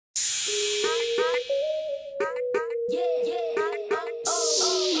Video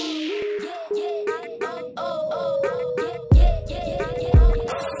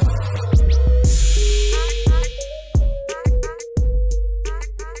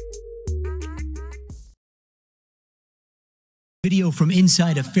from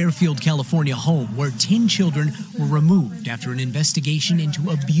inside a Fairfield, California home where 10 children were removed after an investigation into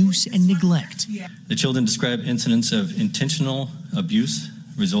abuse and neglect. The children described incidents of intentional abuse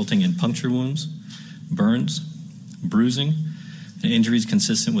resulting in puncture wounds, burns, bruising, and injuries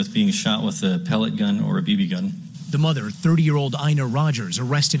consistent with being shot with a pellet gun or a BB gun. The mother, 30-year-old Ina Rogers,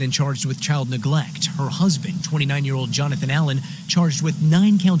 arrested and charged with child neglect. Her husband, 29-year-old Jonathan Allen, charged with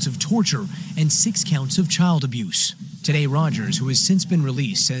 9 counts of torture and 6 counts of child abuse. Today, Rogers, who has since been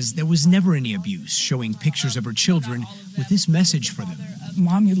released, says there was never any abuse, showing pictures of her children with this message for them.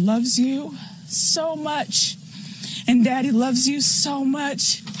 Mommy loves you so much, and Daddy loves you so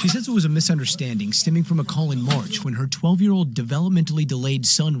much. She says it was a misunderstanding stemming from a call in March when her 12-year-old developmentally delayed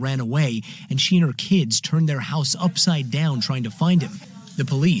son ran away and she and her kids turned their house upside down trying to find him. The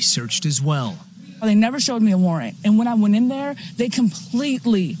police searched as well. They never showed me a warrant, and when I went in there, they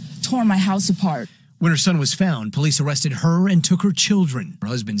completely tore my house apart. When her son was found, police arrested her and took her children. Her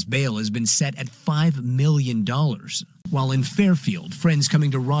husband's bail has been set at $5 million. While in Fairfield, friends coming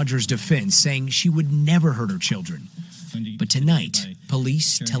to Rogers' defense saying she would never hurt her children. But tonight,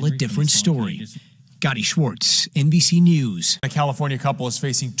 police tell a different story. Gotti Schwartz, NBC News. A California couple is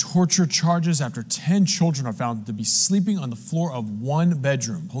facing torture charges after 10 children are found to be sleeping on the floor of one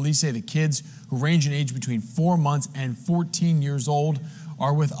bedroom. Police say the kids, who range in age between 4 months and 14 years old,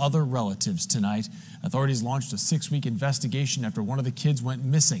 are with other relatives tonight. Authorities launched a 6-week investigation after one of the kids went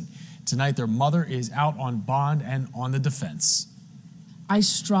missing. Tonight, their mother is out on bond and on the defense. I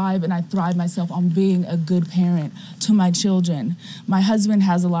strive and I thrive myself on being a good parent to my children. My husband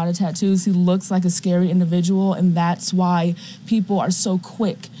has a lot of tattoos. He looks like a scary individual, and that's why people are so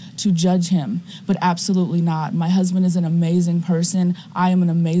quick to judge him, but absolutely not. My husband is an amazing person. I am an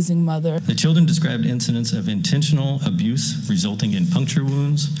amazing mother. The children described incidents of intentional abuse resulting in puncture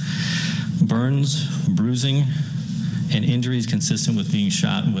wounds, burns, bruising, and injuries consistent with being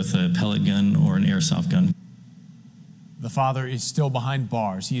shot with a pellet gun or an airsoft gun. The father is still behind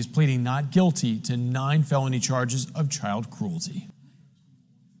bars. He is pleading not guilty to 9 felony charges of child cruelty.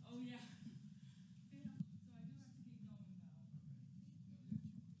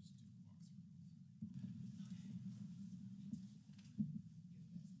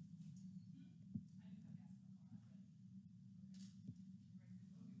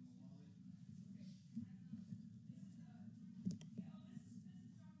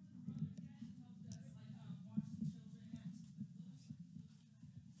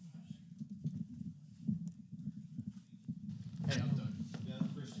 Hey, I'm Doug. Yeah, I'm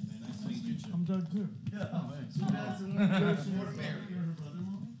Christian, man. Nice to meet you. I'm Doug too. Yeah, oh, man. So that's a little Christian. What a marriage. You're her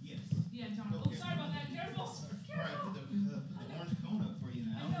brother-in-law? Yes. Yeah, John. Okay. Oh, sorry about that. Careful. All right, put the orange cone up for you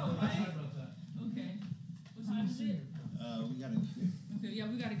now. I know, right? Sorry about that. Okay. What time is it? We gotta. Okay,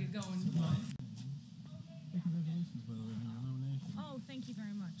 yeah, we gotta get going. Congratulations, by the way, on your nomination. Oh, thank you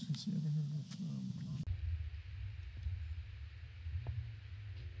very much. Has she ever heard of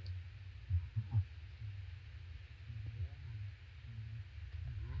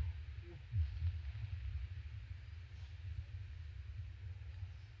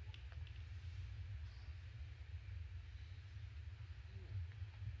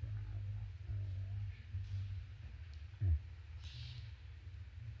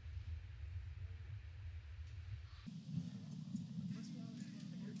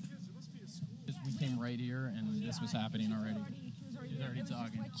We came right here, and this was happening already. She was already there.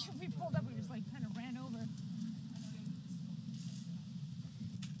 talking. Like, we pulled up, we just like kind of ran over.